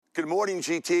Good morning,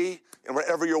 GT, and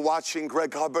wherever you're watching,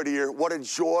 Greg Hubbard here. What a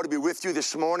joy to be with you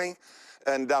this morning.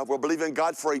 And we're believing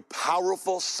God for a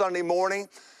powerful Sunday morning.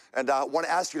 And I want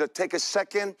to ask you to take a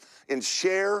second and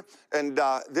share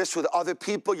this with other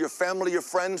people, your family, your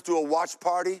friends, do a watch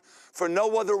party for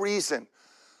no other reason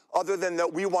other than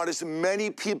that we want as many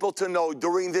people to know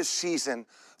during this season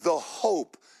the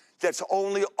hope that's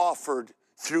only offered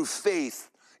through faith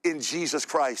in Jesus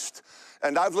Christ.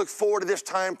 And I've looked forward to this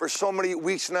time for so many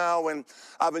weeks now, and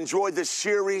I've enjoyed this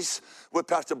series with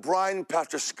Pastor Brian,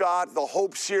 Pastor Scott, the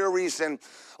Hope series, and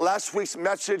last week's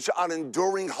message on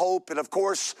enduring hope, and of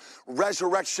course,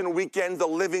 Resurrection Weekend, the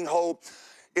living hope.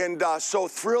 And so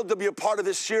thrilled to be a part of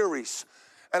this series.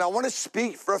 And I want to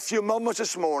speak for a few moments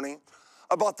this morning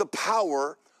about the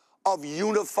power of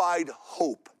unified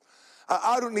hope.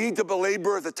 I don't need to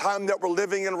belabor the time that we're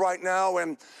living in right now,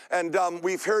 and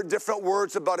we've heard different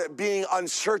words about it being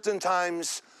uncertain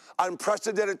times,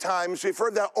 unprecedented times. We've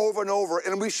heard that over and over,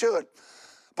 and we should.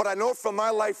 But I know from my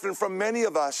life and from many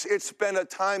of us, it's been a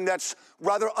time that's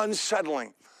rather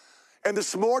unsettling. And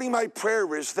this morning, my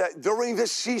prayer is that during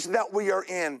this season that we are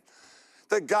in,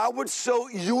 that God would so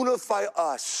unify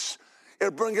us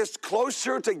and bring us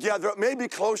closer together, maybe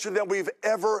closer than we've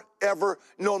ever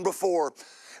known before.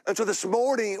 And so this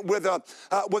morning, with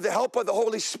the help of the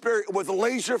Holy Spirit, with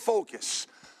laser focus,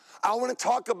 I want to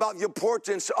talk about the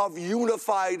importance of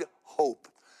unified hope.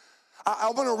 I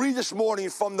want to read this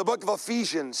morning from the book of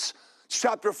Ephesians,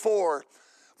 chapter 4,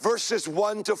 verses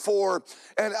 1 to 4.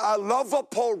 And I love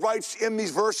what Paul writes in these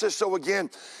verses. So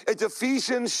again, it's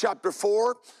Ephesians chapter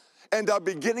 4, and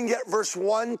beginning at verse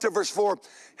 1 to verse 4.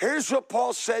 Here's what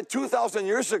Paul said 2,000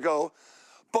 years ago.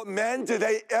 But man, did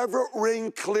they ever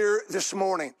ring clear this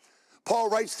morning? Paul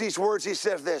writes these words. He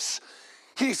says this.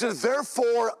 He says,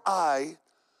 therefore I,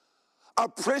 a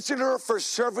prisoner for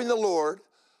serving the Lord,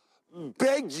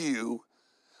 beg you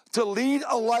to lead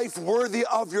a life worthy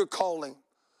of your calling.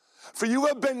 For you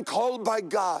have been called by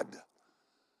God.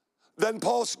 Then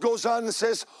Paul goes on and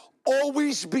says,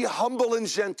 always be humble and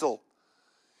gentle.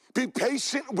 Be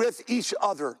patient with each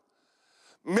other,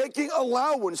 making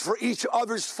allowance for each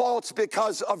other's faults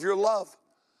because of your love.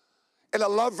 And I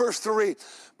love verse 3.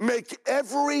 Make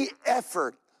every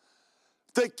effort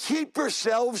to keep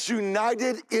yourselves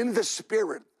united in the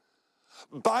Spirit,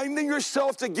 binding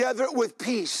yourself together with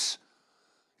peace.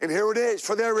 And here it is.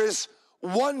 For there is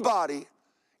one body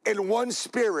and one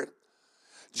Spirit,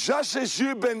 just as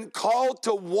you've been called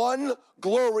to one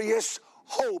glorious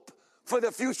hope for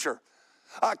the future.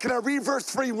 Can I read verse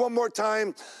 3 one more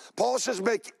time? Paul says,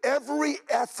 make every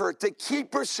effort to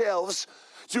keep yourselves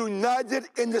united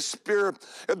in the Spirit.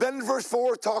 And then verse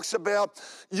 4 talks about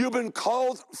you've been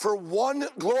called for one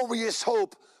glorious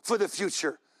hope for the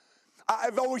future.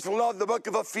 I've always loved the book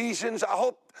of Ephesians. I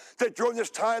hope that during this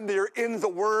time that you're in the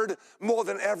Word more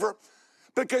than ever,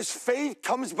 because faith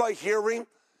comes by hearing,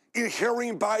 and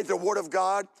hearing by the Word of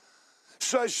God.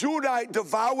 So as you and I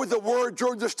devour the Word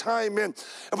during this time, and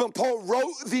when Paul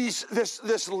wrote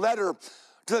this letter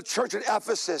to the church at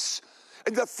Ephesus,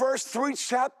 in the first 3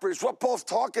 chapters, what Paul's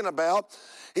talking about,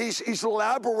 he's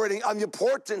elaborating on the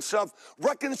importance of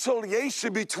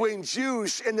reconciliation between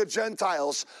Jews and the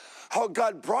Gentiles, how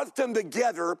God brought them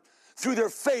together through their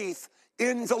faith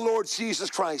in the Lord Jesus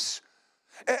Christ.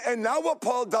 And now what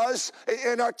Paul does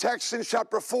in our text in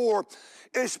chapter 4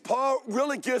 is Paul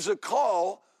really gives a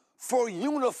call for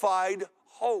unified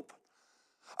hope.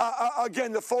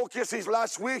 Again, the focus these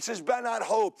last weeks has been on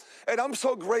hope. And I'm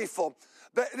so grateful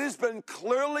that it has been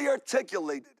clearly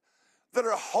articulated that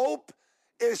our hope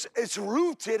is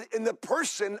rooted in the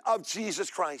person of Jesus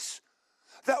Christ.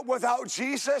 That without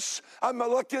Jesus, I'm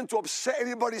not looking to upset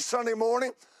anybody Sunday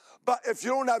morning, but if you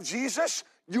don't have Jesus,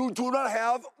 you do not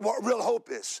have what real hope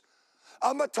is.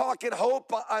 I'm not talking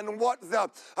hope on what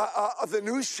the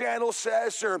news channel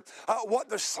says or what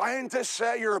the scientists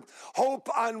say, or hope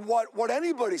on what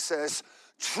anybody says.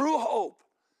 True hope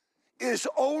is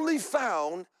only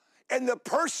found in the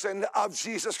person of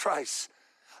Jesus Christ.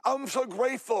 I'm so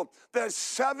grateful that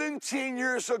 17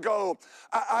 years ago,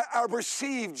 I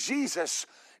received Jesus.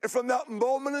 And from that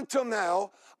moment until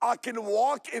now, I can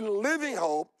walk in living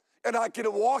hope, and I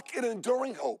can walk in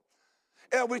enduring hope.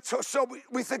 And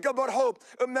we think about hope,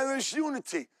 and then there's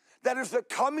unity. That is the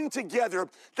coming together.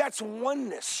 That's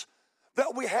oneness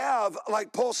that we have,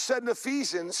 like Paul said in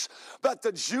Ephesians, that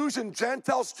the Jews and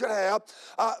Gentiles should have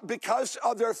because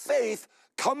of their faith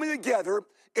coming together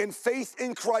in faith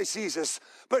in Christ Jesus.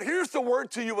 But here's the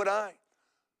word to you and I.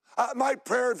 My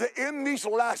prayer that in these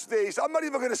last days, I'm not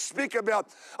even going to speak about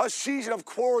a season of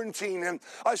quarantine and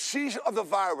a season of the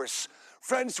virus.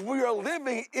 Friends, we are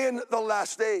living in the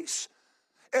last days.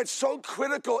 It's so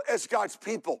critical as God's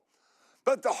people.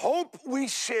 But the hope we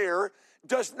share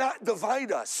does not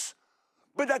divide us,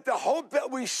 but that the hope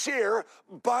that we share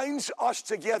binds us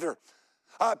together.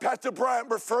 Pastor Bryant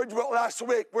referred to it last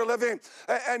week. We're living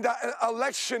in an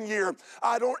election year.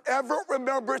 I don't ever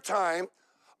remember a time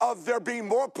of there being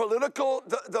more political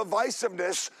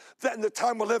divisiveness than the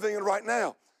time we're living in right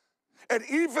now. And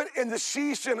even in the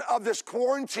season of this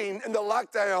quarantine and the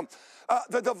lockdown,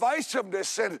 the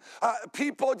divisiveness and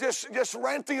people just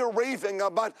ranting or raving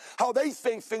about how they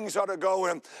think things ought to go,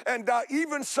 and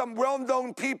even some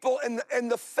well-known people in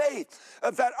the faith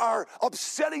that are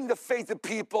upsetting the faith of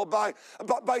people by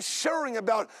sharing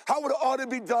about how it ought to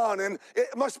be done, and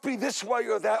it must be this way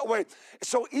or that way.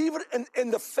 So even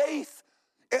in the faith,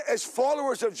 as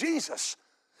followers of Jesus,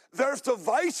 there's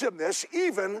divisiveness,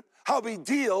 even how we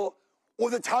deal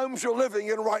with the times you're living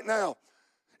in right now.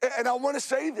 And I want to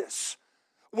say this.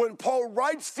 When Paul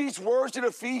writes these words in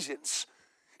Ephesians,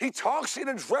 he talks and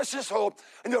addresses hope.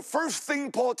 And the first thing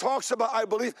Paul talks about, I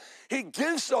believe, he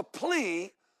gives a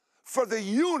plea for the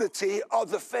unity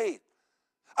of the faith.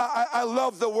 I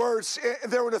love the words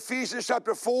there in Ephesians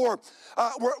chapter 4,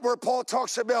 where Paul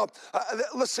talks about,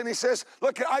 listen, he says,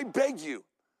 look, I beg you.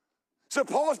 So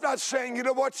Paul's not saying, you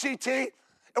know what, CT,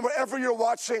 and wherever you're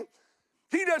watching,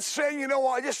 he's not saying, you know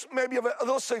what, I just maybe have a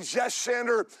little suggestion,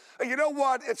 or you know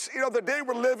what, it's, you know, the day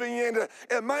we're living in,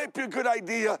 it might be a good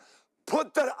idea.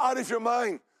 Put that out of your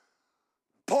mind.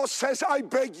 Paul says, I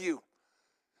beg you.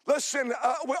 Listen,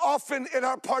 we often in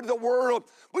our part of the world,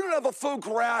 we don't have a full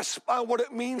grasp on what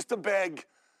it means to beg.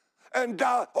 And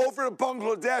over in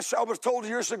Bangladesh, I was told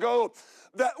years ago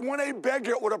that when a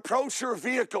beggar would approach your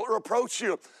vehicle or approach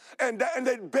you, and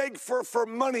they'd beg for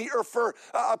money or for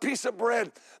a piece of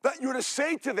bread, that you were to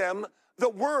say to them the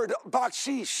word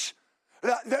bakshish.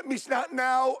 That means not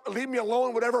now, leave me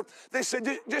alone, whatever. They said,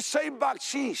 just say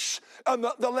bakshish, and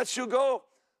they'll let you go.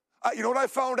 You know what I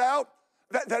found out?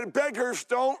 That beggars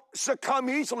don't succumb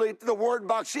easily to the word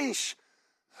bakshish.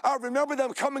 I remember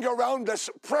them coming around us,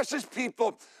 precious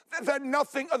people that had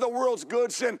nothing of the world's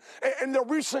goods, and they're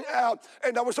reaching out,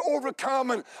 and I was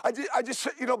overcome, and I just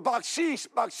said, you know, bakshish,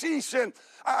 and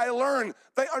I learned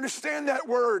they understand that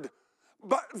word,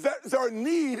 but their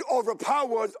need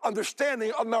overpowered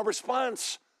understanding of my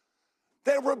response.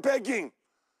 They were begging.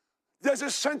 There's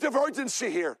a sense of urgency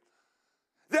here.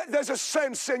 There's a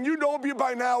sense, and you know me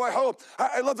by now, I hope.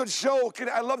 I love the joke, and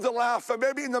I love the laugh, and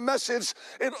maybe in the message,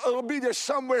 it'll be there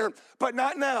somewhere, but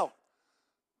not now.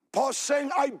 Paul's saying,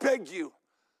 I beg you.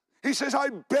 He says,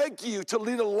 I beg you to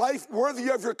lead a life worthy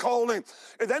of your calling.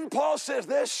 And then Paul says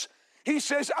this. He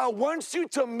says, I want you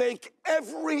to make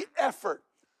every effort.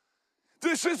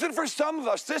 This isn't for some of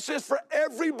us. This is for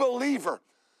every believer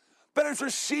that has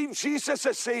received Jesus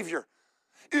as Savior.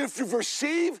 If you've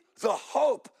received the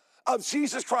hope of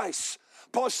Jesus Christ,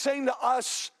 Paul's saying to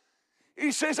us,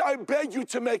 he says, I beg you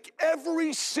to make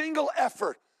every single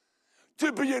effort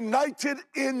to be united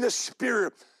in the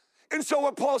Spirit. And so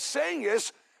what Paul's saying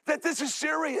is that this is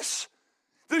serious.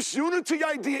 This unity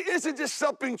idea isn't just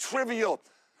something trivial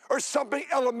or something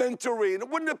elementary,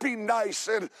 and wouldn't it be nice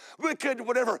and we could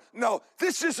whatever. No,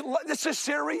 this is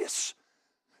serious.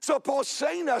 So Paul's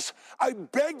saying to us, I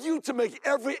beg you to make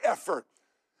every effort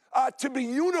to be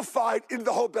unified in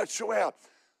the hope that you have.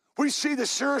 We see the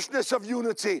seriousness of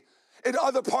unity in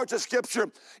other parts of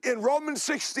Scripture. In Romans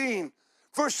 16,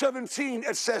 verse 17,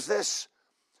 it says this,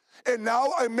 and now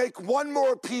I make one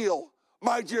more appeal,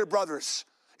 my dear brothers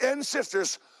and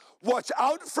sisters, watch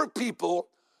out for people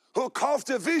who cause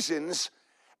divisions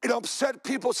and upset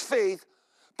people's faith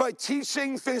by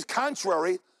teaching things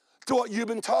contrary to what you've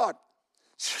been taught.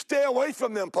 Stay away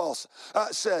from them, Paul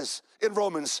says in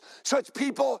Romans. Such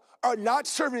people are not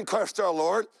serving Christ our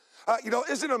Lord. You know,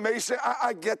 isn't it amazing?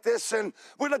 I get this, and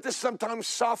we let this sometimes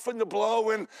soften the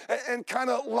blow and kind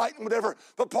of lighten whatever.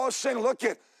 But Paul's saying, look,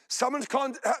 someone's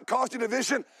causing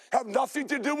division, have nothing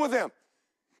to do with them.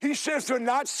 He says they're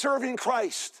not serving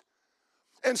Christ.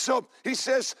 And so he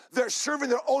says they're serving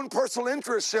their own personal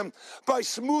interests, and by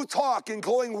smooth talk and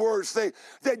glowing words,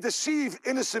 they deceive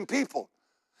innocent people.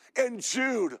 In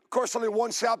Jude, of course, only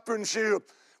one chapter in Jude,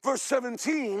 verse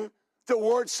 17, the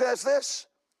word says this,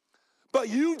 but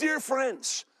you, dear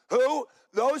friends, who?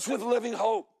 Those with living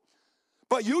hope.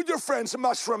 But you, dear friends,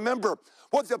 must remember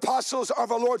what the apostles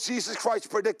of our Lord Jesus Christ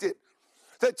predicted.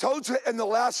 They told you in the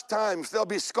last times there'll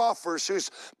be scoffers whose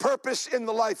purpose in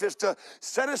the life is to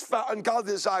satisfy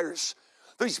ungodly desires.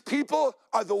 These people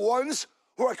are the ones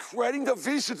who are creating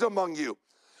divisions among you.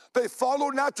 They follow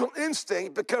natural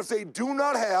instinct because they do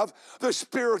not have the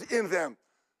Spirit in them.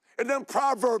 And then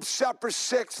Proverbs chapter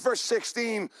 6, verse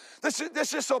 16,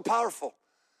 this is so powerful.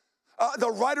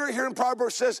 The writer here in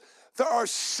Proverbs says, there are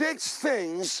 6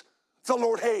 things the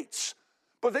Lord hates.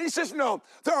 But then he says, no,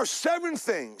 there are 7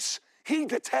 things he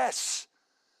detests.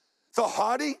 The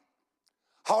haughty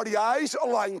eyes, a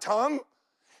lying tongue,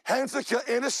 hands that kill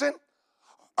innocent,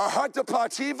 a heart that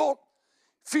plots evil,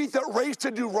 feet that race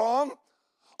to do wrong,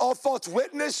 all false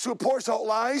witness who pours out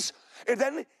lies. And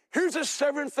then here's the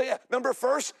 7th thing. Remember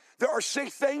first, there are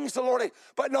 6 things the Lord hates.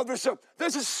 But no, there's a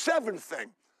 7th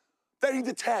thing that he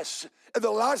detests. And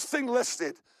the last thing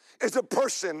listed is the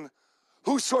person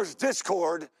who sows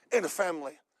discord in a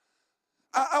family.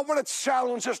 I want to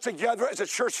challenge us together as a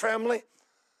church family.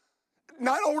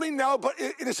 Not only now, but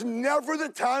it is never the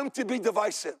time to be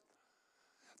divisive.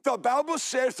 The Bible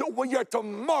says that we are to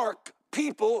mark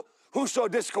people who sow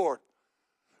discord.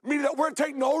 Meaning that we're to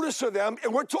take notice of them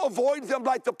and we're to avoid them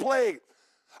like the plague.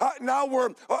 Now we're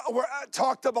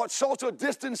talked about social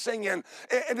distancing and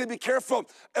to be careful.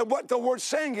 And what the word's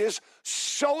saying is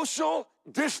social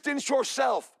distance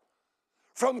yourself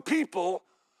from people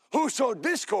who sow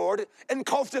discord and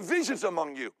cause divisions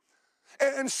among you.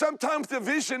 And sometimes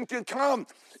division can come,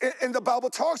 and the Bible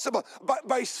talks about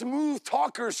by smooth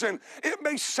talkers, and it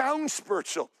may sound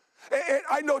spiritual. And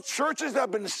I know churches that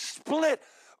have been split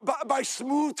by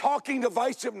smooth talking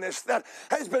divisiveness that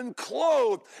has been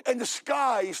clothed and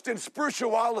disguised in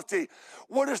spirituality,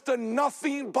 what has done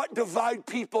nothing but divide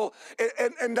people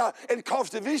and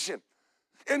cause division.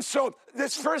 And so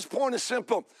this first point is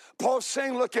simple. Paul's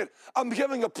saying, look, I'm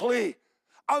giving a plea.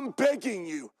 I'm begging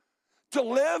you to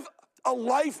live a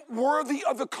life worthy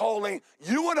of the calling.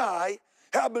 You and I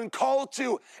have been called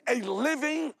to a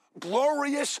living,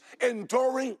 glorious,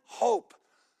 enduring hope.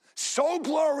 So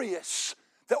glorious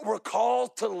that we're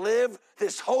called to live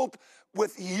this hope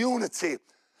with unity.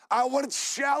 I want to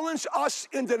challenge us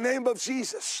in the name of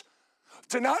Jesus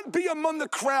to not be among the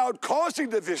crowd causing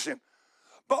division,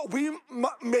 but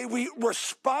may we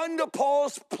respond to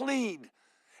Paul's plea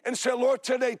and say, Lord,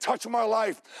 today touch my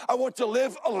life. I want to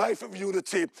live a life of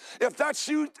unity. If that's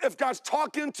you, if God's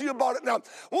talking to you about it now,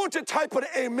 I want you to type an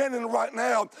amen in right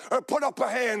now or put up a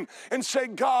hand and say,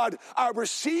 God, I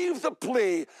receive the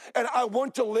plea and I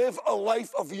want to live a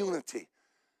life of unity.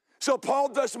 So Paul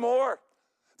does more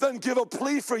than give a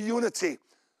plea for unity.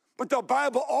 But the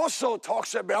Bible also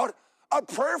talks about a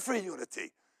prayer for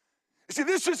unity. See,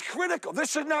 this is critical.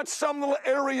 This is not some little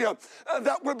area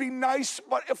that would be nice,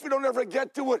 but if we don't ever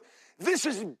get to it, this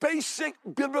is basic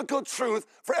biblical truth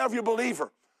for every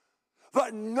believer.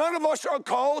 That none of us are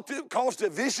called to cause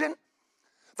division,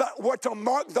 that we're to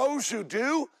mark those who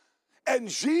do, and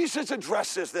Jesus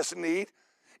addresses this need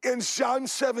in John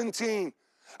 17.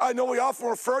 I know we often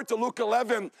refer to Luke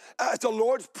 11 as the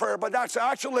Lord's Prayer, but that's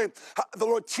actually the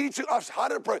Lord teaching us how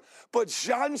to pray. But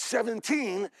John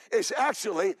 17 is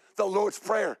actually the Lord's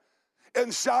Prayer.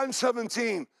 In John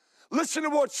 17, listen to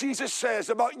what Jesus says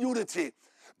about unity.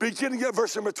 Beginning at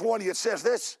verse number 20, it says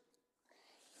this: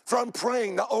 For I'm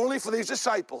praying not only for these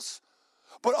disciples,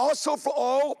 but also for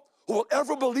all who will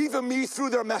ever believe in me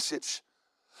through their message.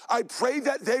 I pray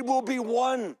that they will be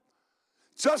one,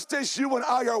 just as you and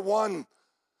I are one.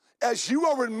 As you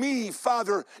are in me,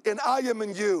 Father, and I am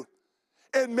in you.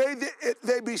 And may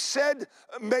they be said,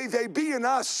 may they be in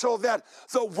us, so that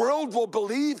the world will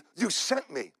believe you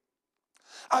sent me.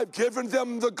 I've given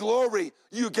them the glory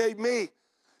you gave me,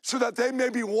 so that they may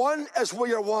be one as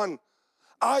we are one.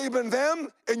 I am in them,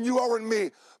 and you are in me.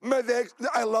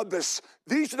 I love this.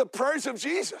 These are the prayers of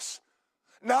Jesus.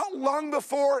 Not long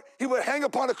before he would hang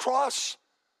upon a cross,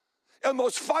 in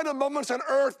those final moments on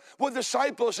earth with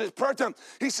disciples, his prayer time,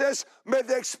 he says, may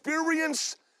they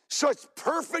experience such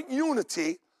perfect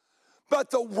unity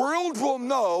that the world will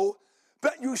know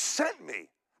that you sent me.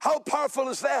 How powerful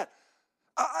is that?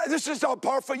 This is how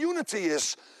powerful unity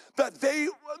is, that they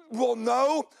will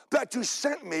know that you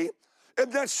sent me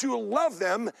and that you love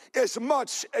them as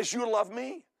much as you love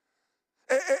me.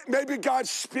 Maybe God's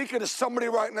speaking to somebody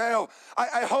right now.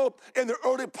 I hope in the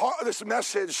early part of this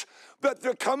message that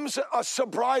there comes a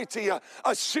sobriety,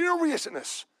 a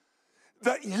seriousness,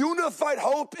 that unified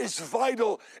hope is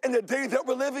vital in the day that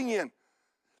we're living in.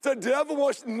 The devil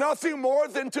wants nothing more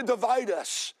than to divide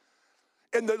us.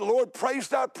 And the Lord prays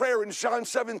that prayer in John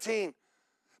 17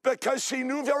 because he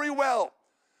knew very well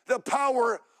the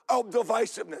power of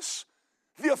divisiveness,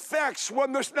 the effects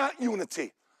when there's not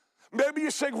unity. Maybe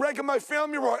you say, Greg, in my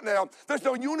family right now, there's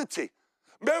no unity.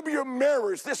 Maybe your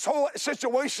marriage, this whole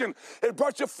situation, it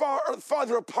brought you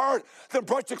farther apart than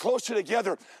brought you closer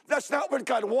together. That's not what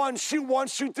God wants. He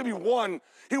wants you to be one.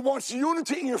 He wants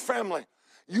unity in your family,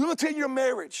 unity in your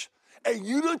marriage, and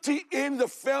unity in the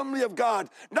family of God.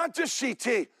 Not just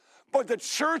CT, but the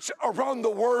church around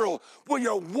the world, we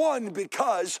are one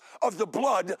because of the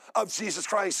blood of Jesus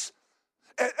Christ.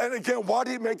 And again, why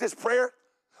did he make this prayer?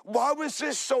 Why was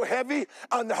this so heavy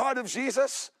on the heart of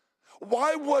Jesus?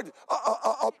 Why would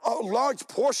a large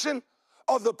portion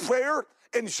of the prayer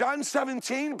in John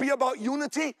 17 be about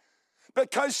unity?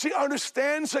 Because she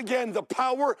understands, again, the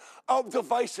power of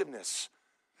divisiveness.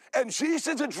 And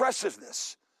Jesus addresses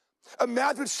this. In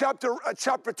Matthew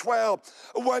chapter 12,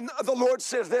 when the Lord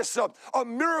says this, a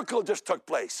miracle just took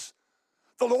place.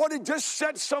 The Lord had just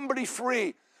set somebody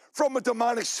free from a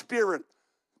demonic spirit.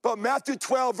 But Matthew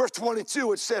 12, verse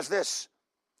 22, it says this.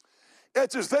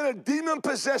 It says, then a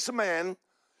demon-possessed man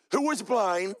who was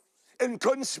blind and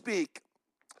couldn't speak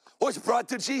was brought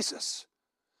to Jesus.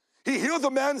 He healed the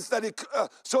man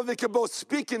so they could both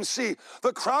speak and see.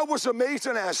 The crowd was amazed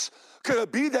and asked, could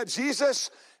it be that Jesus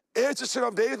is the Son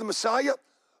of David, the Messiah?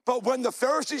 But when the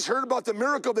Pharisees heard about the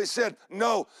miracle, they said,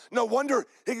 no wonder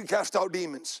he can cast out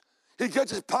demons. He gets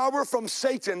his power from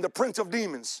Satan, the prince of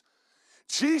demons.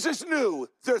 Jesus knew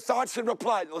their thoughts and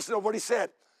replied. Listen to what he said.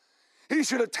 He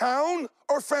said, a town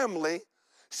or family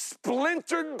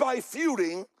splintered by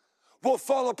feuding will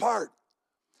fall apart.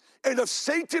 And if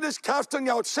Satan is casting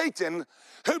out Satan,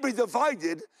 he'll be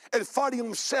divided and fighting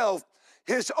himself.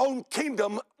 His own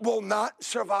kingdom will not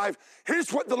survive.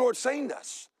 Here's what the Lord's saying to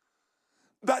us.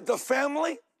 That the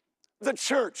family, the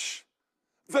church,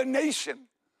 the nation,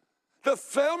 the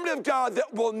family of God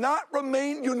that will not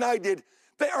remain united,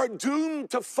 they are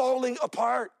doomed to falling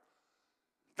apart.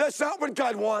 That's not what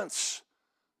God wants.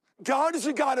 God is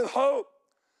a God of hope.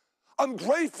 I'm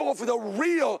grateful for the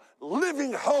real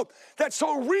living hope that's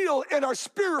so real in our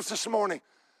spirits this morning.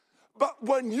 But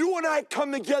when you and I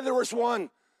come together as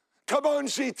one, come on,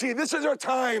 GT, this is our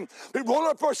time. We roll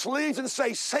up our sleeves and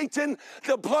say, Satan,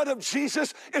 the blood of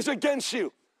Jesus is against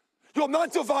you. You'll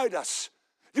not divide us.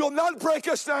 You'll not break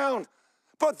us down.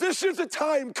 But this is the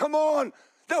time, come on,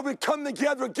 that we come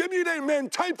together. Give me an amen.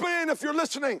 Type it in if you're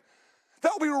listening.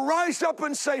 That we rise up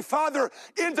and say, Father,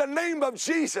 in the name of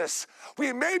Jesus,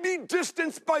 we may be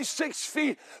distanced by 6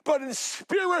 feet, but in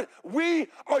spirit, we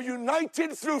are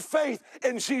united through faith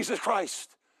in Jesus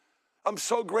Christ. I'm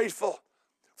so grateful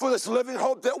for this living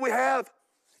hope that we have.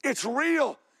 It's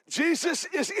real. Jesus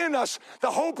is in us, the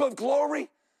hope of glory.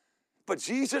 But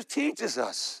Jesus teaches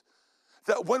us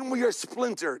that when we are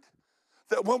splintered,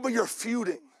 that when we are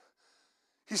feuding,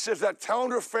 he says that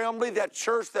town or family, that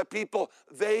church, that people,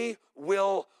 they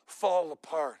will fall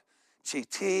apart.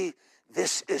 GT,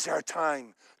 this is our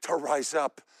time to rise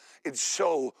up and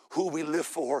show who we live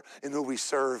for and who we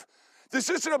serve. This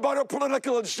isn't about a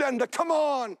political agenda. Come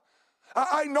on.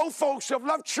 I know folks have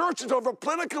left churches over a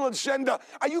political agenda.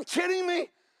 Are you kidding me?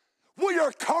 We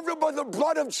are covered by the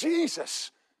blood of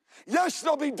Jesus. Yes,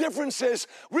 there'll be differences.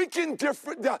 We can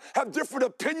have different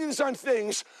opinions on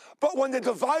things, but when they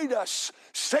divide us,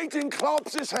 Satan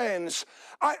claps his hands.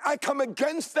 I come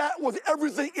against that with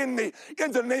everything in me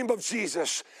in the name of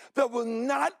Jesus, that will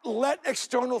not let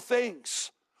external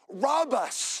things rob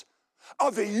us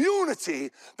of the unity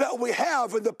that we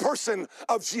have in the person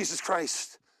of Jesus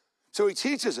Christ. So he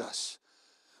teaches us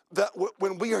that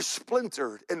when we are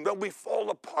splintered and when we fall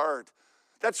apart,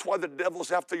 that's why the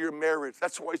devil's after your marriage.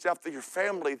 That's why he's after your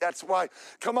family. That's why,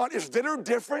 come on, is dinner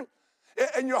different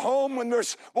in your home when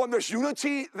there's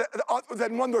unity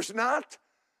than when there's not?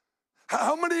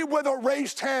 How many with a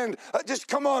raised hand, just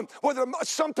come on, whether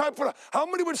some type of, how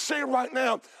many would say right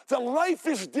now, that life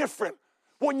is different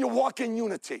when you walk in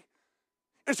unity?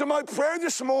 And so my prayer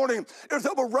this morning is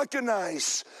that we'll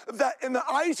recognize that in the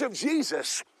eyes of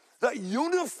Jesus, that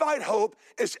unified hope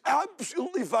is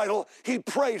absolutely vital. He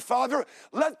prayed, Father,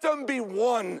 let them be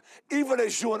one, even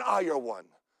as you and I are one.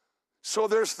 So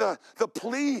there's the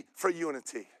plea for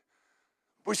unity.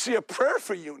 We see a prayer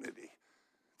for unity.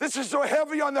 This is so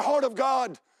heavy on the heart of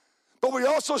God. But we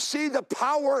also see the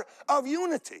power of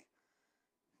unity.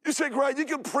 You say, Greg, you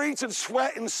can preach and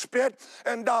sweat and spit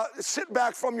and sit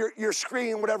back from your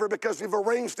screen, whatever, because we've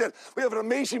arranged it. We have an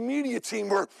amazing media team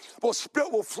where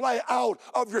spit will fly out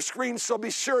of your screen, so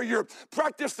be sure you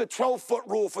practice the 12-foot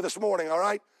rule for this morning, all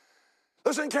right?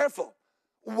 Listen careful.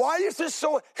 Why is this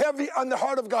so heavy on the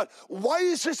heart of God? Why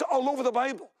is this all over the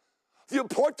Bible? The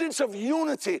importance of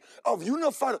unity, of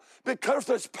unified, because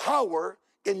there's power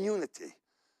in unity.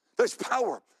 There's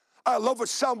power. I love what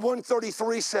Psalm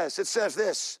 133 says. It says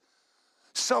this.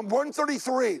 Psalm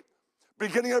 133,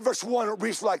 beginning at verse 1, it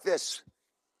reads like this.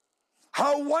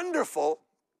 How wonderful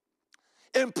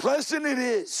and pleasant it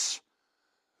is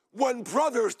when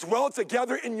brothers dwell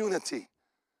together in unity.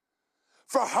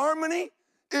 For harmony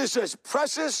is as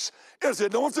precious as the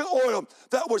anointing oil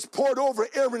that was poured over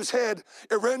Aaron's head.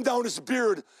 It ran down his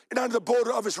beard and onto the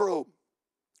border of his robe.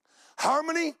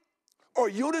 Harmony or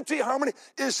unity, harmony,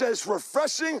 is as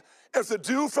refreshing as the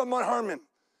dew from Mount Hermon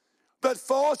that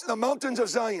falls in the mountains of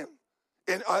Zion.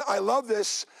 And I love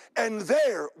this. And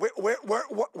there,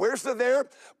 where's the there?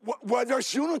 Where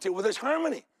there's unity, where there's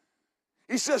harmony.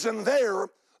 He says, and there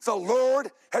the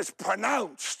Lord has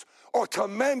pronounced or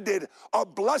commended a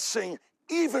blessing,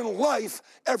 even life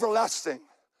everlasting.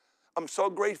 I'm so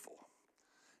grateful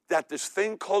that this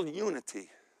thing called unity,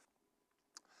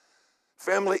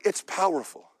 family, it's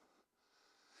powerful.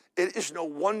 It is no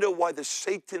wonder why the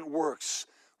Satan works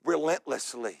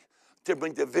relentlessly to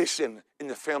bring division in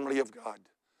the family of God,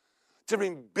 to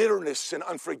bring bitterness and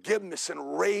unforgiveness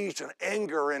and rage and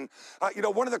anger. And,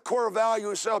 one of the core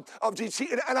values of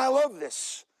GT, and I love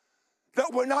this,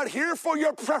 that we're not here for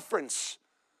your preference.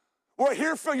 We're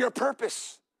here for your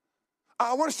purpose.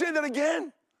 I want to say that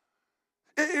again.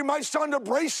 It might sound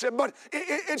abrasive, but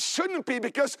it shouldn't be,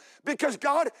 because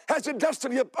God has a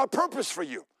destiny, a purpose for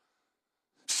you.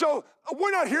 So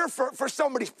we're not here for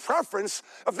somebody's preference.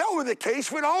 If that were the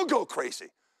case, we'd all go crazy.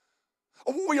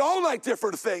 We all like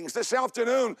different things. This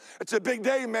afternoon, it's a big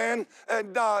day, man.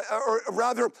 And or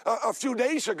rather, a few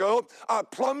days ago,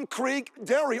 Plum Creek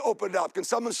Dairy opened up. Can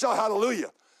someone shout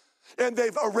hallelujah? And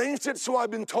they've arranged it so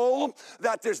I've been told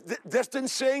that there's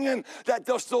distancing and that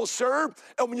they'll still serve.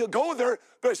 And when you go there,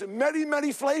 there's many,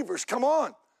 many flavors. Come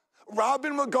on.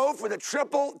 Robin will go for the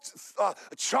triple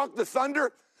Chuck the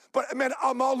Thunder. But, man,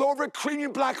 I'm all over creamy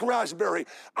black raspberry.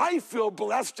 I feel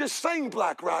blessed just saying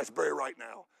black raspberry right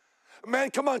now. Man,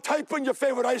 come on, type in your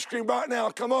favorite ice cream right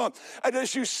now. Come on. And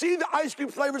as you see the ice cream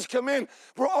flavors come in,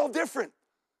 we're all different.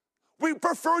 We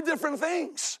prefer different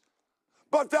things.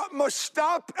 But that must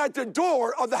stop at the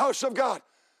door of the house of God.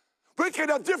 We can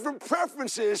have different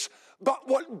preferences, but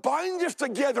what binds us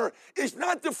together is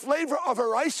not the flavor of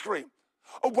our ice cream,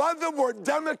 or whether we're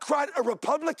Democrat or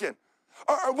Republican,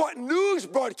 or what news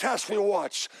broadcast we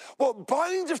watch. What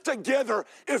binds us together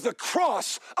is the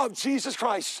cross of Jesus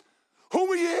Christ,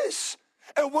 who he is,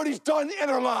 and what he's done in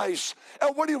our lives,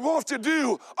 and what he wants to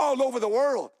do all over the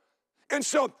world. And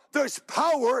so there's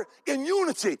power in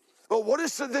unity. Well, what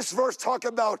does this verse talk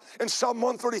about in Psalm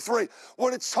 133?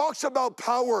 When it talks about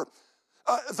power,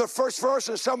 the first verse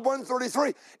in Psalm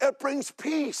 133, it brings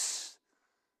peace.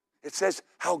 It says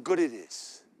how good it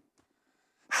is.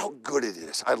 How good it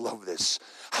is. I love this.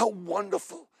 How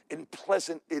wonderful and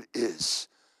pleasant it is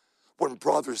when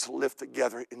brothers live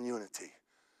together in unity.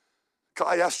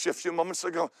 I asked you a few moments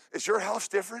ago, is your house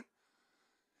different?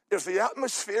 Is the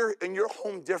atmosphere in your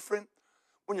home different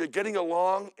when you're getting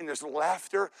along and there's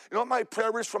laughter? You know what my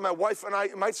prayer is for my wife and I?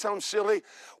 It might sound silly.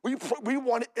 We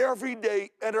want every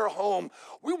day in our home,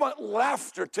 we want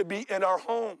laughter to be in our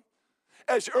home.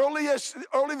 As early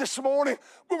this morning,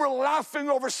 we were laughing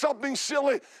over something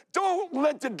silly. Don't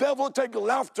let the devil take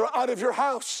laughter out of your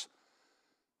house.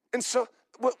 And so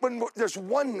when there's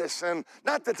oneness, and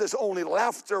not that there's only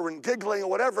laughter and giggling or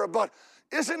whatever, but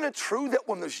isn't it true that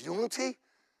when there's unity,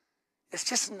 it's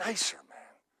just nicer, man?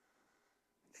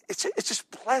 It's just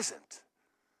pleasant.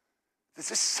 This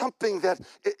is something that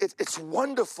it's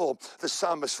wonderful, the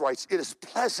psalmist writes. It is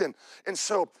pleasant. And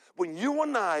so when you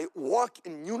and I walk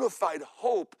in unified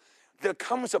hope, there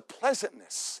comes a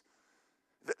pleasantness.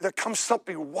 There comes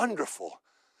something wonderful.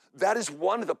 That is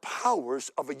one of the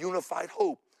powers of a unified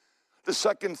hope. The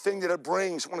second thing that it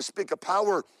brings, I want to speak of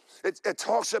power, it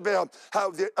talks about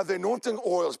how the anointing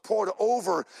oil is poured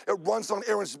over, it runs on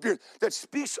Aaron's beard. That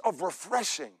speaks of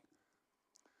refreshing.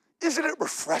 Isn't it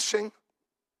refreshing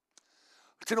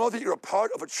to know that you're a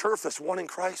part of a church that's one in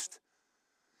Christ?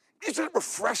 Isn't it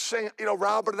refreshing? You know,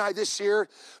 Robert and I this year,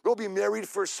 we'll be married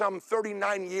for some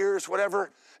 39 years,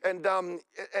 whatever. And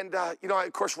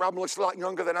of course, Robin looks a lot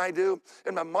younger than I do.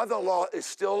 And my mother-in-law is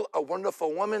still a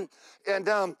wonderful woman.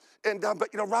 But,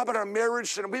 Robin, our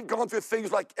marriage, and we've gone through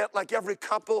things like every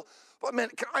couple. But, man,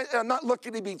 I'm not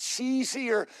looking to be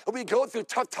cheesy, or we go through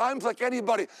tough times like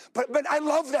anybody. But I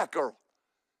love that girl.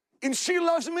 And she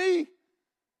loves me.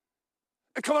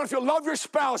 And come on, if you love your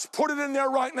spouse, put it in there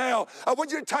right now. I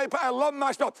want you to type, I love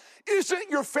my spouse. Isn't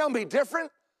your family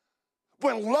different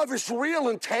when love is real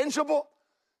and tangible?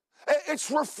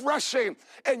 It's refreshing.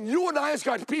 And you and I, as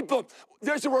God's people,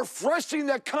 there's a refreshing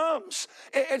that comes.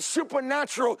 It's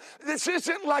supernatural. This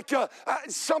isn't like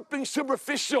something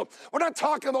superficial. We're not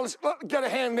talking about, let's get a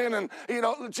hand in and,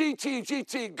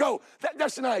 GT, go.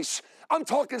 That's nice. I'm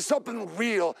talking something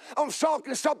real. I'm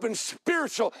talking something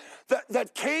spiritual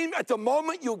that came at the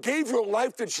moment you gave your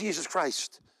life to Jesus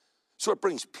Christ. So it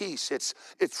brings peace.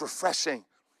 It's refreshing.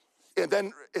 And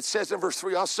then it says in verse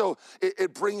 3 also,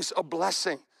 it brings a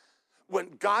blessing. When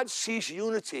God sees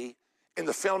unity in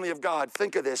the family of God,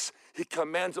 think of this, he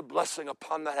commands a blessing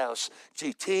upon the house.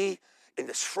 GT, in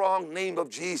the strong name of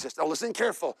Jesus. Now listen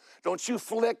careful. Don't you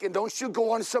flick and don't you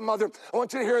go on some other. I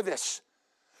want you to hear this.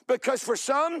 Because for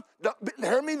some,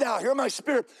 hear me now, hear my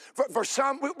spirit. For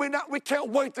some, we can't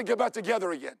wait to get back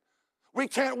together again. We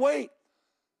can't wait.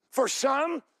 For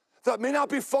some that may not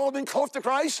be following close to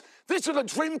Christ, this is a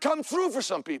dream come true for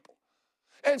some people.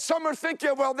 And some are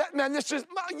thinking, well, this is,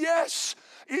 yes,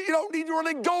 you don't need to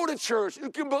really go to church. You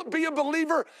can be a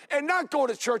believer and not go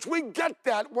to church. We get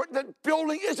that. The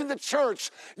building isn't the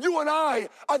church. You and I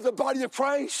are the body of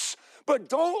Christ. But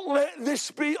don't let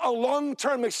this be a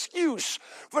long-term excuse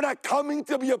for not coming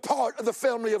to be a part of the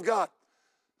family of God.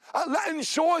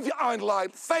 Enjoy the online.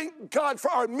 Thank God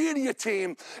for our media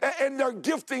team and their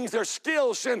giftings, their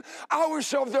skills, and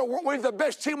ourselves. We're the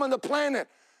best team on the planet.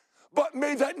 But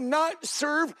may that not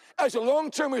serve as a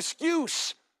long-term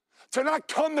excuse to not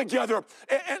come together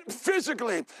and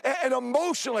physically and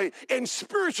emotionally and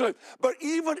spiritually. But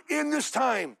even in this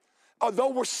time, although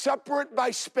we're separate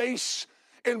by space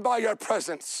and by our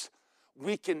presence,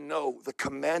 we can know the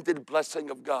commanded blessing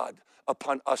of God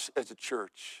upon us as a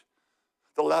church.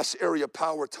 The last area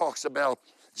power talks about,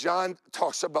 John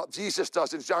talks about, Jesus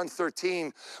does in John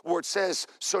 13, where it says,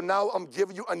 so now I'm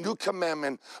giving you a new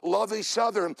commandment. Love each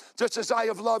other just as I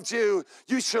have loved you.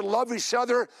 You should love each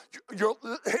other.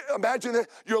 Imagine that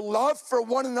your love for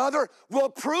one another will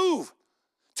prove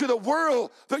to the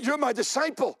world that you're my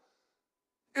disciple.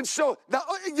 And so, now,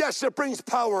 yes, it brings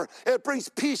power. It brings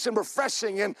peace and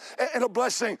refreshing and a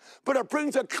blessing. But it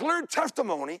brings a clear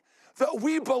testimony that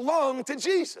we belong to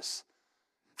Jesus.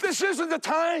 This isn't the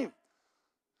time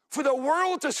for the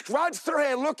world to scratch their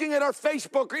head looking at our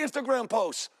Facebook or Instagram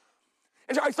posts.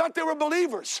 And I thought they were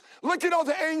believers. Look at all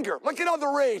the anger. Look at all the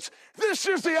rage. This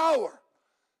is the hour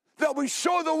that we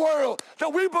show the world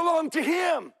that we belong to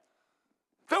him,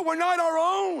 that we're not our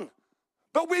own,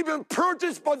 but we've been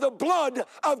purchased by the blood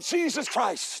of Jesus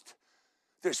Christ.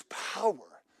 There's power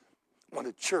when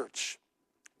a church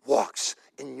walks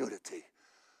in unity.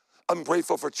 I'm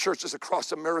grateful for churches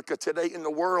across America today, in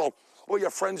the world. Well, your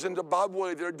friends in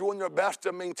Zimbabwe, they're doing their best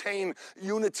to maintain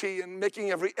unity and making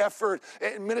every effort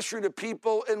and ministering to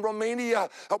people in Romania.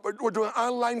 We're doing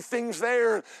online things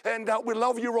there, and we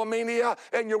love you, Romania,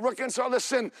 and you're working. So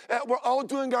listen, we're all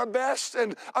doing our best,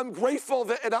 and I'm grateful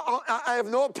that, and I have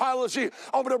no apology.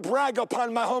 I'm going to brag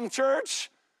upon my home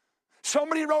church.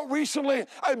 Somebody wrote recently,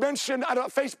 I mentioned on a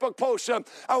Facebook post,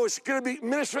 I was going to be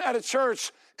ministering at a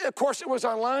church. Of course, it was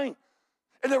online.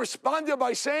 And they responded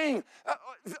by saying,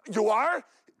 you are?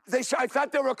 They said, I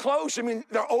thought they were closed. I mean,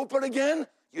 they're open again?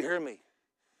 You hear me?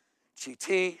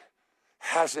 GT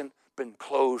hasn't been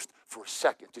closed for a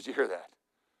second. Did you hear that?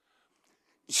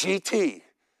 GT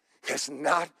has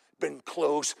not been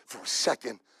closed for a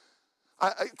second.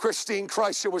 Christine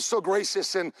Kreischer was so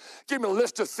gracious and gave me a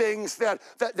list of things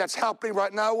that's happening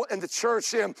right now in the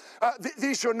church. And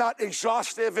these are not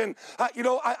exhaustive. And,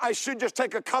 I should just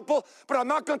take a couple, but I'm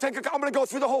not going to take a couple. I'm going to go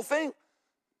through the whole thing.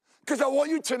 Because I want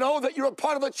you to know that you're a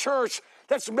part of a church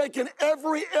that's making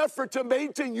every effort to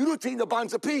maintain unity in the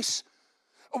bonds of peace.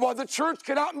 While the church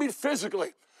cannot meet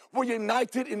physically, we're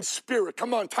united in spirit.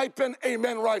 Come on, type in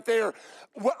amen right there.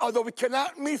 Although we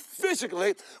cannot meet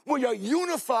physically, we are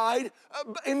unified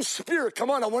in spirit. Come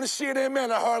on, I want to see an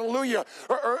amen, a hallelujah.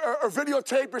 Or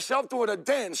videotape yourself doing a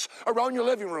dance around your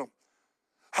living room.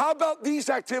 How about these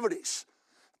activities?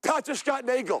 Pastor Scott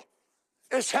Nagel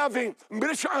is having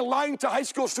ministry online to high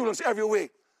school students every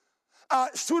week.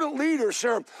 Student leaders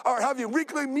are having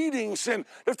weekly meetings, and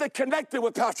if they connected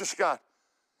with Pastor Scott.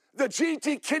 The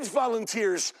GT Kids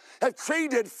volunteers have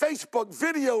created Facebook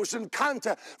videos and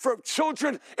content for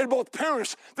children and both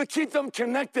parents to keep them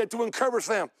connected, to encourage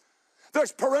them.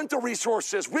 There's parental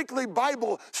resources, weekly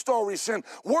Bible stories and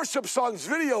worship songs,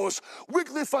 videos,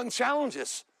 weekly fun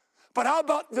challenges. But how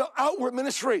about the outward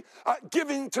ministry,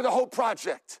 giving to the Hope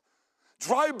Project?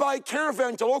 Drive-by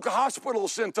caravan to local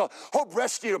hospitals and to Hope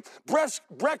Rescue,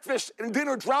 breakfast and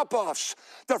dinner drop-offs,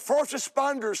 the first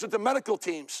responders and the medical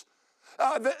teams.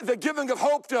 The giving of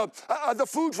hope to the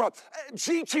food drop,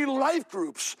 GT life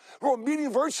groups who are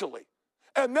meeting virtually.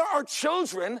 And there are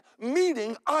children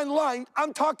meeting online.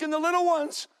 I'm talking the little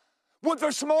ones with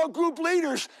their small group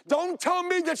leaders. Don't tell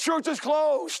me the church is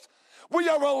closed. We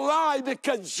are alive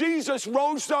because Jesus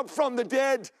rose up from the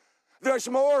dead. There's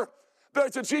more.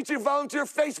 There's a GT volunteer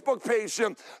Facebook page.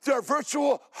 There are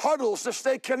virtual huddles to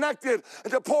stay connected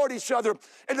and to support each other.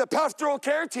 And the pastoral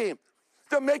care team.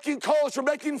 They're making calls, they're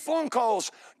making phone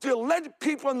calls to let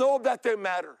people know that they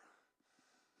matter.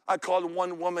 I called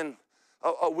one woman,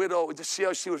 a widow, to see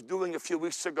how she was doing a few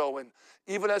weeks ago. And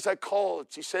even as I called,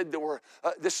 she said there were,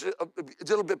 this is a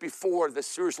little bit before the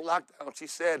serious lockdown, she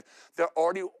said there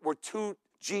already were 2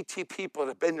 GT people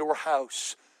that had been to her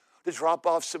house to drop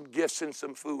off some gifts and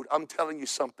some food. I'm telling you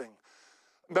something.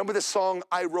 Remember the song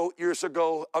I wrote years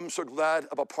ago, I'm so glad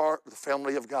I'm a part of the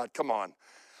family of God. Come on.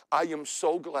 I am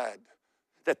so glad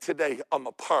that today I'm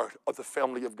a part of the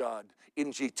family of God.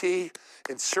 In GT,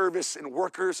 in service, in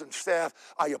workers and staff,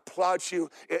 I applaud you.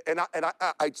 And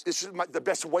this is the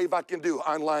best wave I can do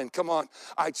online. Come on.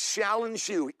 I challenge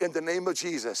you in the name of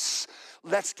Jesus.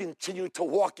 Let's continue to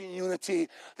walk in unity.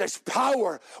 There's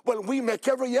power when we make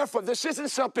every effort. This isn't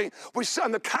something we sit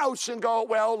on the couch and go,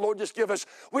 well, Lord, just give us.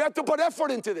 We have to put effort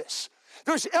into this.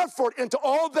 There's effort into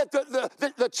all that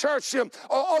the church and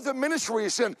all the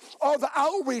ministries and all the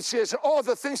outreaches and all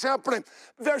the things happening.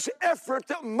 There's effort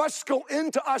that must go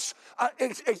into us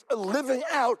living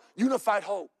out unified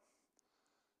hope.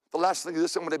 The last thing is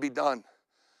this, I'm going to be done.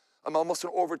 I'm almost in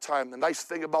overtime. The nice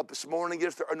thing about this morning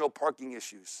is there are no parking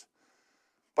issues.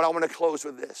 But I want to close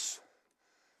with this.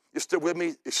 You're still with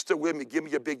me? You're still with me? Give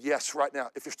me a big yes right now.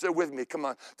 If you're still with me, come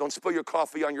on. Don't spill your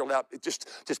coffee on your lap. Just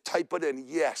type it in.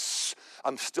 Yes,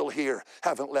 I'm still here.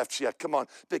 Haven't left yet. Come on.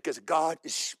 Because God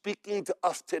is speaking to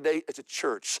us today as a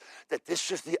church that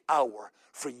this is the hour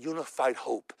for unified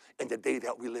hope in the day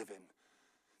that we live in.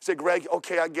 Say, Greg,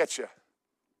 okay, I get you.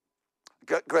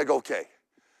 Greg, okay.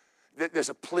 There's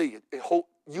a plea.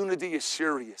 Unity is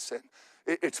serious, and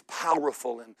it's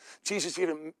powerful. And Jesus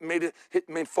even made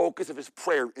focus of his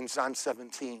prayer in John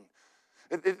 17.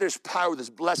 There's power,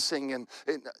 there's blessing, and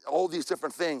all these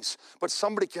different things. But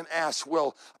somebody can ask,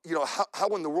 well, you know, how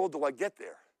in the world do I get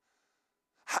there?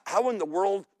 How in the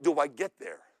world do I get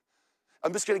there?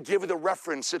 I'm just going to give you the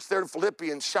reference. It's there in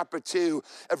Philippians chapter 2,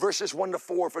 verses 1 to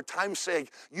 4. For time's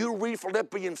sake, you read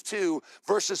Philippians 2,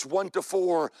 verses 1 to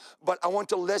 4. But I want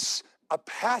to list a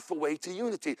pathway to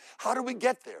unity. How do we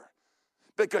get there?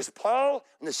 Because Paul,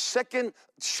 in the 2nd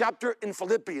chapter in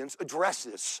Philippians,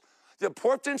 addresses the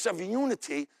importance of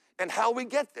unity and how we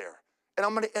get there. And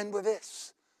I'm going to end with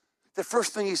this. The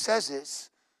first thing he says is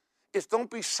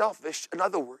don't be selfish. In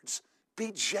other words,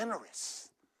 be generous.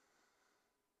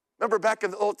 Remember back in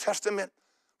the Old Testament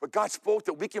where God spoke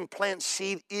that we can plant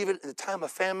seed even in the time of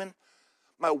famine?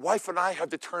 My wife and I have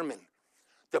determined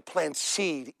to plant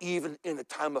seed even in a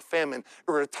time of famine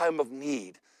or a time of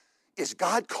need. Is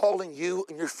God calling you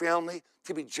and your family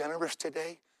to be generous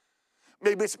today?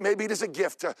 Maybe it is a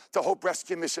gift to Hope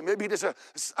Rescue Mission. Maybe it is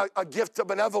a gift of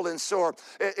benevolence, or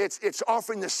it's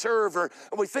offering to serve. Or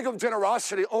we think of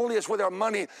generosity only as with our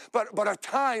money, but our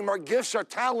time, our gifts, our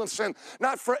talents, and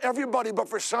not for everybody, but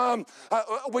for some,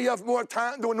 we have more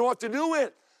time to know what to do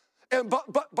with.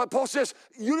 But Paul says,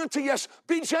 unity, yes,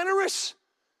 be generous.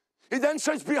 He then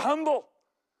says, be humble.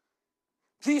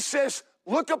 He says,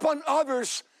 look upon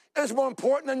others as more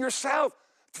important than yourself.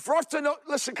 For us to know,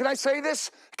 listen, can I say this?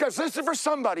 Because this is for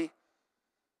somebody.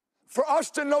 For us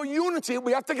to know unity,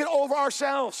 we have to get over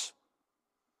ourselves.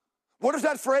 What is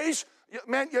that phrase?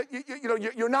 Man,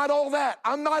 you're not all that.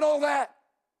 I'm not all that.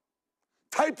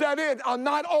 Type that in. I'm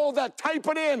not all that. Type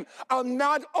it in. I'm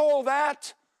not all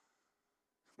that.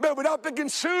 May we not be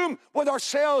consumed with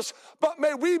ourselves, but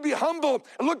may we be humble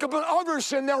and look upon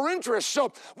others in their interests.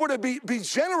 So would it be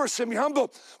generous and be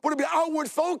humble? Would it be outward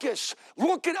focus?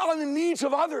 Looking on the needs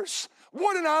of others.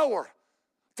 What an hour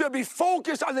to be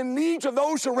focused on the needs of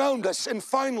those around us. And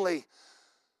finally,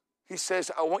 he says,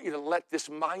 I want you to let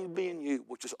this mind be in you,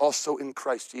 which is also in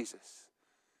Christ Jesus.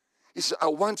 He says, I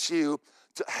want you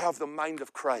to have the mind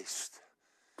of Christ.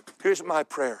 Here's my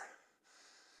prayer.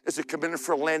 As we come in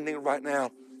for a landing right now,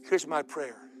 here's my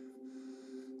prayer.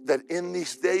 That in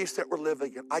these days that we're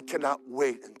living in, I cannot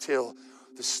wait until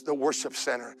the worship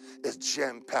center is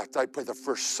jam-packed. I pray the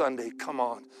first Sunday, come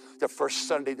on, the first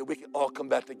Sunday that we can all come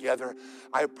back together.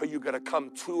 I pray you're going to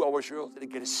come 2 hours early to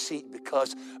get a seat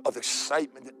because of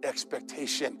excitement and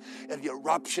expectation and the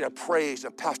eruption of praise.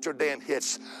 And Pastor Dan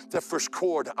hits the first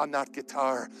chord on that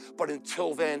guitar. But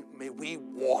until then, may we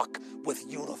walk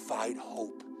with unified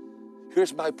hope.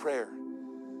 Here's my prayer,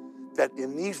 that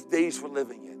in these days we're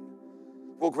living in,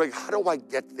 well, Greg, how do I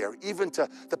get there? Even to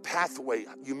the pathway,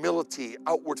 humility,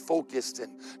 outward focused,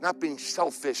 and not being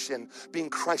selfish and being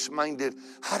Christ-minded.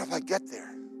 How do I get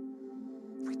there?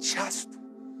 We just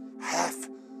have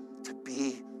to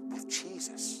be with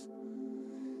Jesus.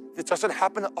 It doesn't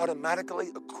happen automatically.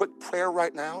 A quick prayer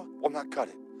right now will not cut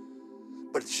it.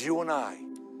 But it's you and I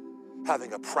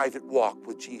having a private walk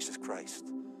with Jesus Christ.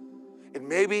 And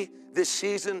maybe this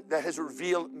season that has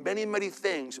revealed many, many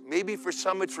things, maybe for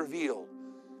some it's revealed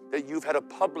that you've had a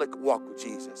public walk with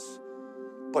Jesus,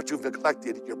 but you've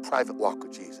neglected your private walk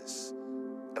with Jesus.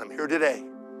 And I'm here today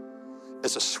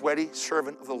as a sweaty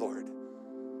servant of the Lord,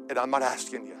 and I'm not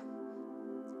asking you,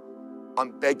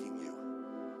 I'm begging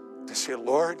you to say,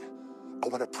 Lord, I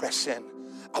want to press in.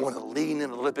 I want to lean in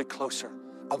a little bit closer.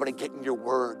 I want to get in your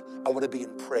word. I want to be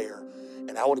in prayer.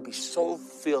 And I want to be so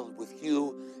filled with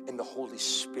you and the Holy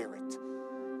Spirit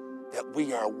that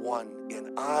we are one.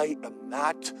 And I am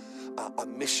not a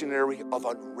missionary of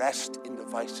unrest and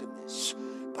divisiveness,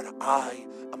 but I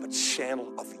am a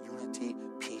channel of unity,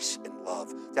 peace, and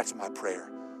love. That's my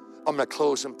prayer. I'm going to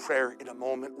close in prayer in a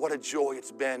moment. What a joy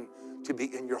it's been to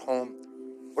be in your home.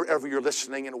 Wherever you're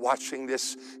listening and watching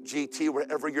this, GT,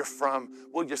 wherever you're from,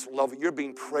 we'll just love it. You're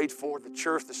being prayed for, the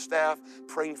church, the staff,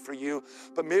 praying for you.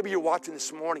 But maybe you're watching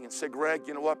this morning and say, Greg,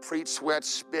 you know what? Preach, sweat,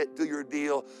 spit, do your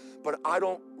deal. But I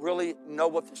don't really know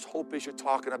what this hope is you're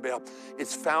talking about.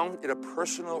 It's found in a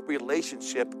personal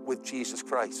relationship with Jesus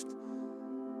Christ.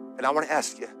 And I want to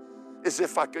ask you, as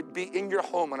if I could be in your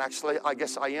home, and actually I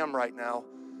guess I am right now,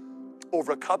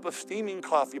 over a cup of steaming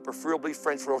coffee, preferably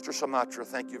French roast or Sumatra.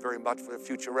 Thank you very much for the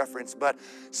future reference. But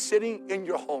sitting in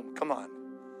your home, come on.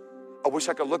 I wish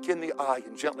I could look in the eye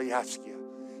and gently ask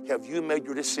you, have you made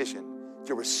your decision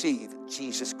to receive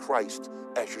Jesus Christ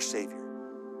as your Savior?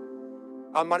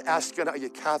 I'm not asking, are you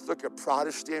Catholic or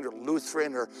Protestant or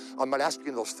Lutheran, or I'm not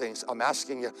asking those things. I'm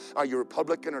asking you, are you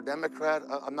Republican or Democrat?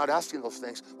 I'm not asking those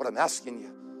things. What I'm asking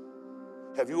you,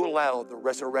 have you allowed the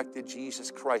resurrected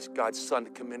Jesus Christ, God's Son,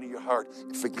 to come into your heart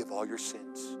and forgive all your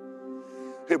sins?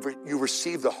 Have you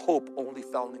received the hope only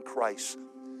found in Christ?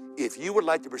 If you would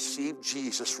like to receive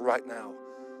Jesus right now,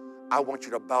 I want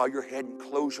you to bow your head and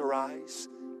close your eyes.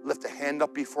 Lift a hand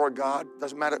up before God.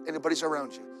 Doesn't matter if anybody's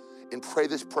around you. And pray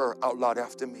this prayer out loud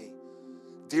after me.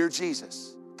 Dear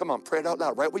Jesus, come on, pray it out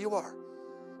loud right where you are.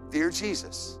 Dear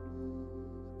Jesus,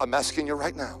 I'm asking you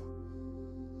right now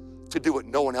to do what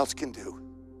no one else can do,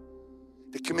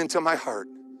 to come into my heart,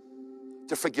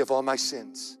 to forgive all my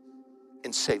sins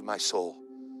and save my soul.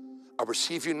 I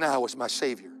receive you now as my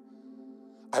Savior.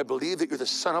 I believe that you're the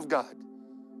Son of God.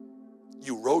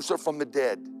 You rose up from the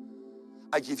dead.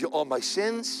 I give you all my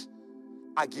sins.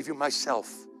 I give you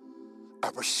myself. I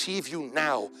receive you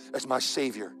now as my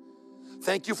Savior.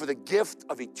 Thank you for the gift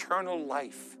of eternal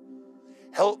life.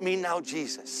 Help me now,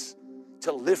 Jesus,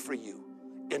 to live for you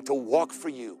and to walk for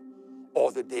you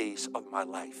all the days of my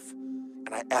life. And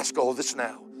I ask all this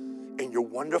now in your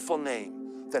wonderful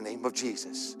name, the name of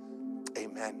Jesus.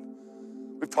 Amen.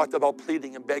 We've talked about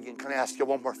pleading and begging. Can I ask you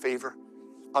one more favor?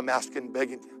 I'm asking,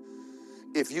 begging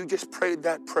you. If you just prayed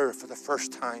that prayer for the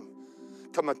first time,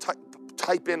 come on,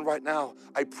 type in right now,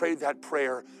 I prayed that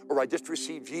prayer, or I just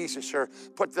received Jesus, or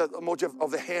put the emoji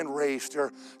of the hand raised,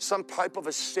 or some type of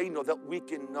a signal that we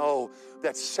can know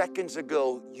that seconds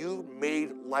ago you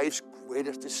made life's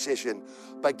greatest decision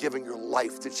by giving your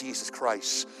life to Jesus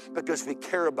Christ. Because we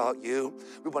care about you.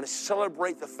 We want to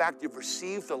celebrate the fact you've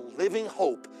received the living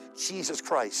hope, Jesus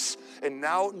Christ. And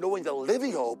now, knowing the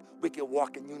living hope, we can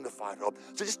walk in unified hope.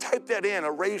 So just type that in,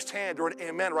 a raised hand or an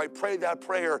amen, or I pray that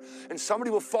prayer, and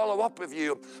somebody will follow up with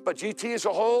you. But GT as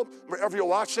a whole, wherever you're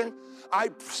watching, I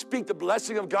speak the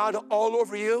blessing of God all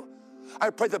over you. I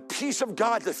pray the peace of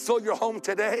God to fill your home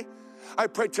today. I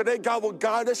pray today God will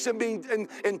guide us in being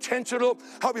intentional,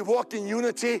 how we walk in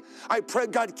unity. I pray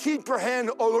God keep your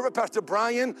hand all over Pastor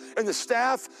Brian and the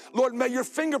staff. Lord, may your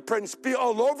fingerprints be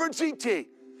all over GT.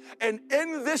 And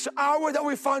in this hour that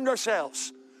we find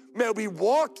ourselves, may we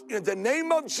walk in the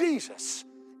name of Jesus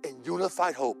in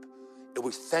unified hope. And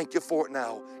we thank you for it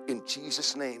now in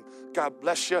Jesus' name. God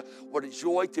bless you. What a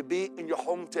joy to be in your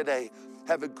home today.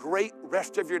 Have a great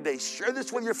rest of your day. Share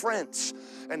this with your friends,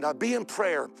 and be in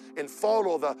prayer and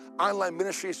follow the online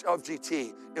ministries of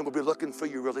GT, and we'll be looking for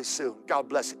you really soon. God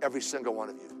bless every single one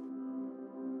of you.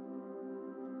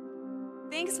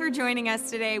 Thanks for joining us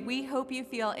today. We hope you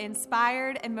feel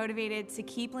inspired and motivated to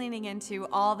keep leaning into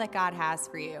all that God has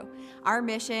for you. Our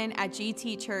mission at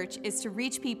GT Church is to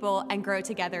reach people and grow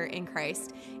together in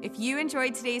Christ. If you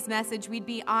enjoyed today's message, we'd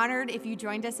be honored if you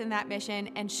joined us in that mission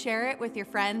and share it with your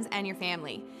friends and your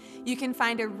family. You can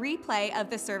find a replay of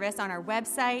the service on our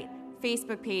website,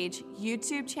 Facebook page,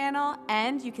 YouTube channel,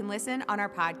 and you can listen on our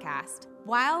podcast.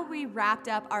 While we wrapped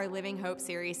up our Living Hope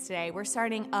series today, we're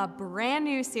starting a brand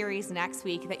new series next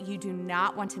week that you do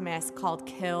not want to miss called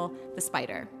Kill the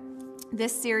Spider.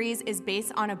 This series is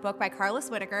based on a book by Carlos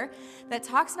Whitaker that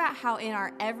talks about how in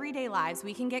our everyday lives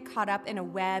we can get caught up in a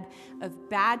web of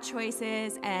bad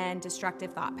choices and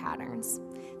destructive thought patterns.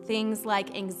 Things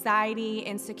like anxiety,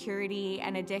 insecurity,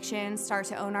 and addiction start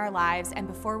to own our lives, and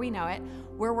before we know it,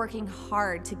 we're working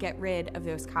hard to get rid of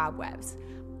those cobwebs.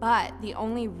 But the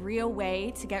only real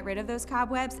way to get rid of those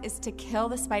cobwebs is to kill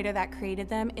the spider that created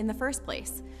them in the first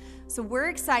place. So we're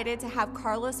excited to have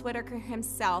Carlos Whitaker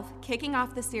himself kicking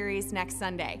off the series next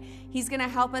Sunday. He's going to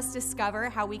help us discover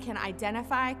how we can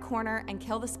identify, corner, and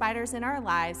kill the spiders in our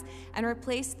lives and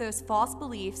replace those false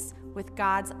beliefs with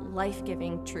God's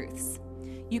life-giving truths.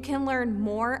 You can learn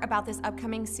more about this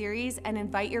upcoming series and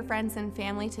invite your friends and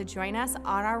family to join us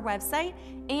on our website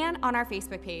and on our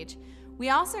Facebook page. We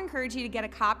also encourage you to get a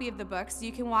copy of the book so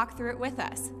you can walk through it with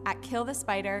us at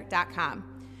killthespider.com.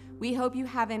 We hope you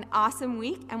have an awesome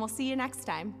week, and we'll see you next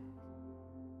time.